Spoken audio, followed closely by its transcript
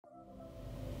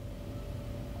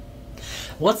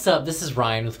What's up? This is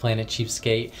Ryan with Planet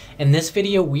Cheapskate. In this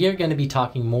video, we are going to be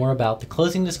talking more about the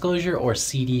closing disclosure, or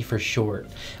CD for short.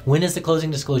 When is the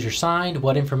closing disclosure signed?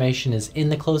 What information is in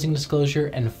the closing disclosure?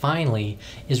 And finally,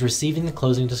 is receiving the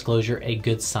closing disclosure a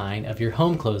good sign of your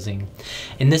home closing?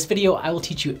 In this video, I will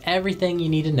teach you everything you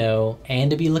need to know and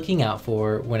to be looking out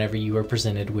for whenever you are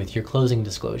presented with your closing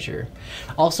disclosure.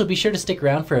 Also, be sure to stick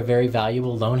around for a very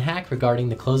valuable loan hack regarding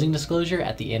the closing disclosure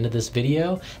at the end of this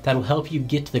video that will help you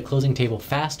get to the closing table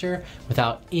faster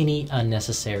without any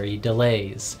unnecessary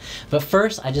delays. But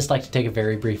first, I'd just like to take a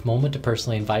very brief moment to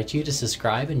personally invite you to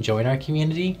subscribe and join our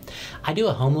community. I do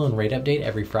a home loan rate update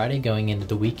every Friday going into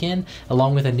the weekend,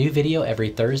 along with a new video every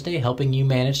Thursday helping you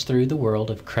manage through the world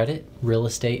of credit, real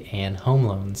estate, and home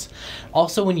loans.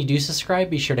 Also, when you do subscribe,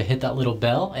 be sure to hit that little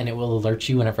bell and it will alert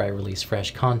you whenever I release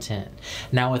fresh content.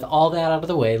 Now, with all that out of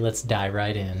the way, let's dive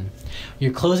right in.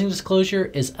 Your closing disclosure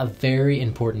is a very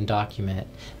important document.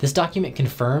 This document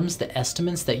confirms the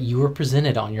estimates that you were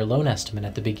presented on your loan estimate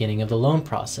at the beginning of the loan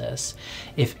process.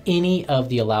 If any of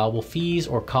the allowable fees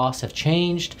or costs have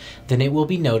changed, then it will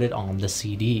be noted on the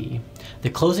CD.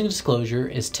 The closing disclosure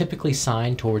is typically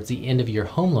signed towards the end of your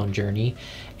home loan journey,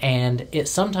 and it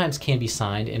sometimes can be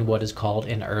signed in what is called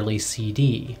an early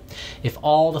CD, if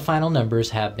all the final numbers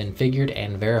have been figured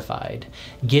and verified.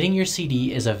 Getting your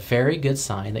CD is a very good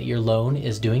sign that your loan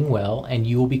is doing well and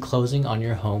you will be closing on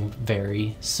your home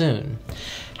very soon.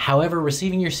 However,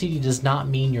 receiving your CD does not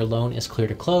mean your loan is clear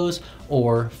to close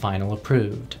or final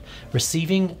approved.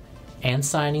 Receiving and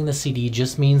signing the CD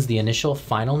just means the initial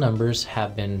final numbers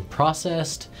have been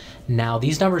processed. Now,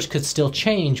 these numbers could still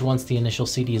change once the initial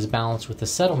CD is balanced with the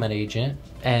settlement agent,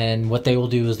 and what they will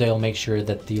do is they'll make sure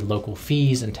that the local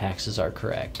fees and taxes are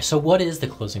correct. So what is the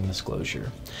closing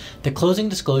disclosure? The closing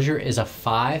disclosure is a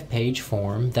 5-page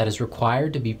form that is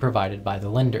required to be provided by the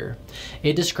lender.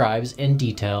 It describes in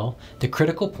detail the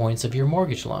critical points of your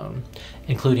mortgage loan,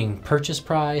 including purchase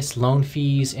price, loan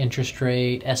fees, interest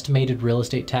rate, estimated real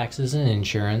estate taxes and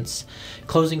insurance,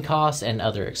 closing costs, and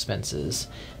other expenses.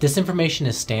 This information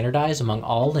is standardized among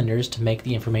all lenders to make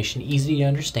the information easy to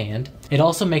understand. It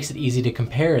also makes it easy to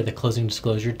compare the closing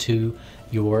disclosure to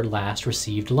your last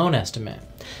received loan estimate.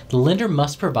 The lender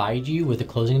must provide you with a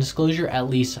closing disclosure at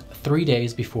least 3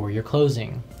 days before your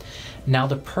closing. Now,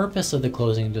 the purpose of the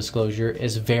closing disclosure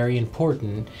is very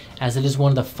important, as it is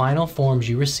one of the final forms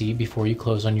you receive before you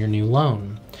close on your new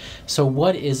loan. So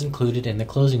what is included in the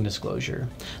closing disclosure?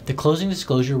 The closing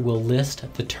disclosure will list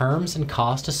the terms and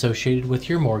costs associated with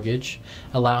your mortgage,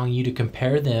 allowing you to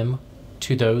compare them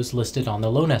to those listed on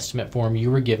the loan estimate form you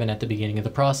were given at the beginning of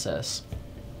the process.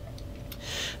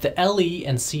 The LE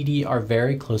and CD are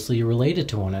very closely related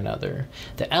to one another.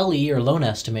 The LE, or loan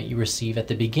estimate, you receive at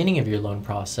the beginning of your loan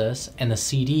process, and the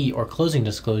CD, or closing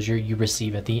disclosure, you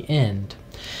receive at the end.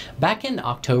 Back in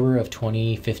October of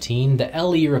 2015, the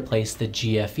LE replaced the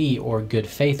GFE, or good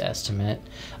faith estimate,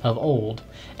 of old,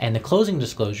 and the closing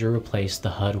disclosure replaced the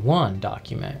HUD-1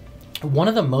 document. One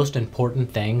of the most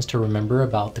important things to remember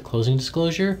about the closing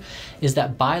disclosure is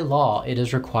that by law it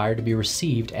is required to be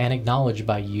received and acknowledged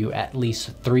by you at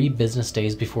least 3 business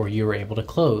days before you are able to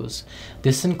close.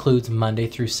 This includes Monday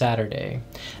through Saturday.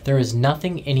 There is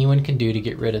nothing anyone can do to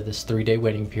get rid of this 3-day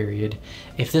waiting period.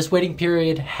 If this waiting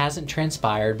period hasn't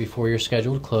transpired before your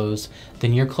scheduled close,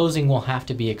 then your closing will have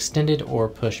to be extended or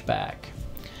pushed back.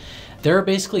 There are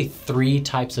basically 3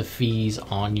 types of fees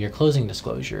on your closing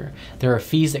disclosure. There are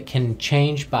fees that can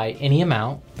change by any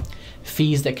amount,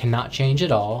 fees that cannot change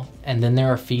at all, and then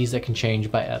there are fees that can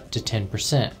change by up to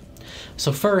 10%.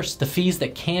 So first, the fees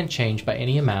that can change by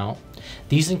any amount.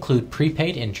 These include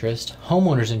prepaid interest,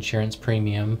 homeowner's insurance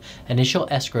premium, initial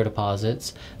escrow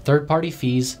deposits, third-party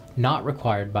fees not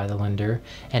required by the lender,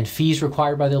 and fees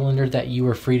required by the lender that you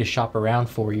are free to shop around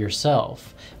for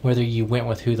yourself, whether you went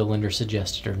with who the lender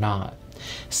suggested or not.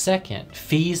 Second,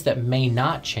 fees that may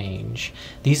not change.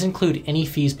 These include any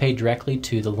fees paid directly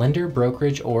to the lender,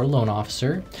 brokerage, or loan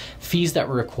officer, fees that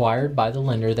were required by the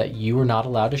lender that you were not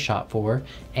allowed to shop for,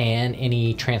 and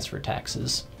any transfer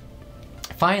taxes.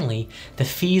 Finally, the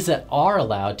fees that are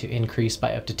allowed to increase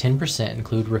by up to 10%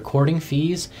 include recording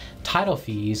fees, title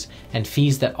fees, and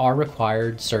fees that are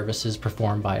required services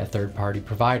performed by a third-party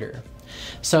provider.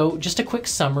 So just a quick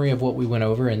summary of what we went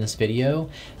over in this video.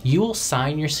 You will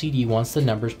sign your CD once the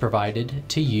numbers provided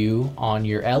to you on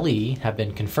your LE have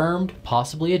been confirmed,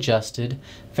 possibly adjusted,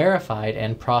 verified,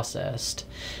 and processed.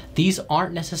 These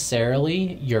aren't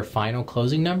necessarily your final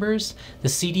closing numbers. The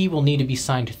CD will need to be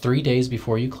signed 3 days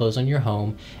before you close on your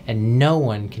home, and no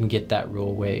one can get that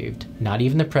rule waived. Not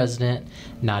even the president,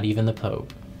 not even the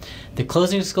Pope. The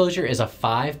closing disclosure is a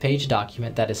 5-page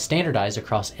document that is standardized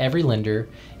across every lender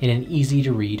in an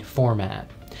easy-to-read format.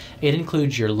 It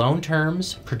includes your loan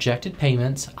terms, projected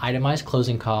payments, itemized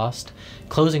closing costs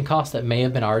that may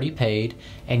have been already paid,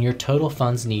 and your total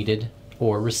funds needed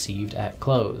or received at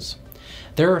close.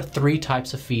 There are 3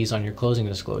 types of fees on your closing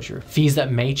disclosure. Fees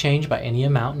that may change by any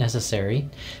amount necessary,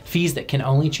 fees that can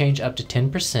only change up to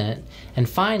 10%, and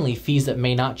finally, fees that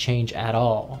may not change at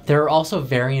all. There are also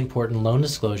very important loan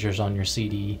disclosures on your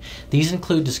CD. These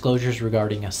include disclosures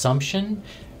regarding assumption,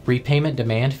 repayment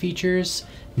demand features,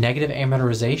 negative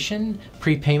amortization,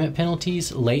 prepayment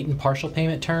penalties, late and partial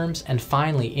payment terms, and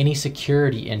finally, any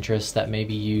security interests that may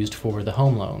be used for the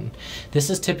home loan. This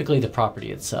is typically the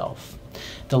property itself.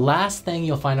 The last thing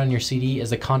you'll find on your CD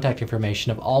is the contact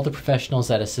information of all the professionals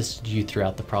that assisted you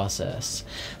throughout the process.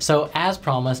 So as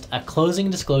promised, a closing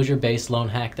disclosure based loan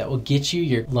hack that will get you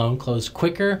your loan closed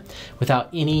quicker without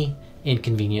any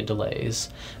inconvenient delays.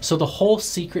 So the whole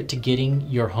secret to getting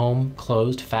your home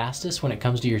closed fastest when it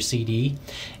comes to your CD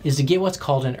is to get what's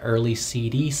called an early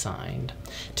CD signed.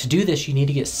 To do this, you need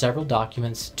to get several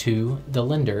documents to the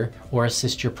lender or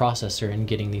assist your processor in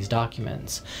getting these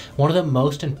documents. One of the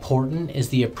most important is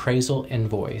the appraisal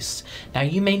invoice. Now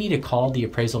you may need to call the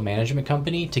appraisal management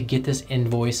company to get this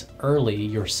invoice early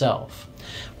yourself.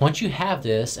 Once you have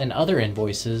this and other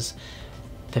invoices,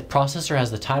 the processor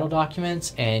has the title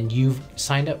documents and you've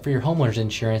signed up for your homeowner's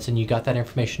insurance and you got that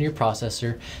information to your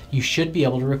processor, you should be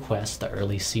able to request the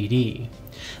early CD.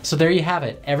 So there you have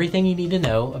it, everything you need to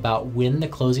know about when the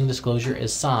closing disclosure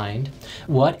is signed,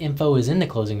 what info is in the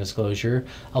closing disclosure,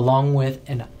 along with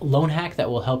a loan hack that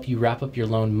will help you wrap up your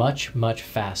loan much, much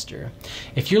faster.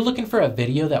 If you're looking for a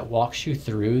video that walks you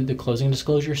through the closing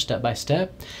disclosure step by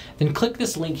step, then click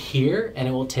this link here and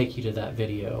it will take you to that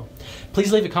video.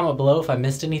 Please leave a comment below if I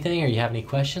missed anything or you have any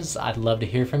questions. I'd love to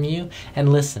hear from you.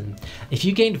 And listen, if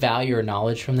you gained value or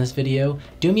knowledge from this video,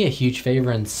 do me a huge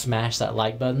favor and smash that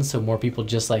like button so more people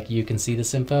just like you can see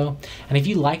this info. And if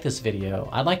you like this video,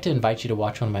 I'd like to invite you to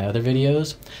watch one of my other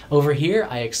videos. Over here,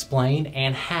 I explain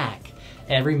and hack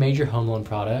every major home loan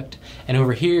product. And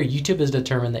over here, YouTube has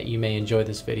determined that you may enjoy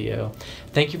this video.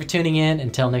 Thank you for tuning in.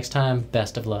 Until next time,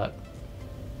 best of luck.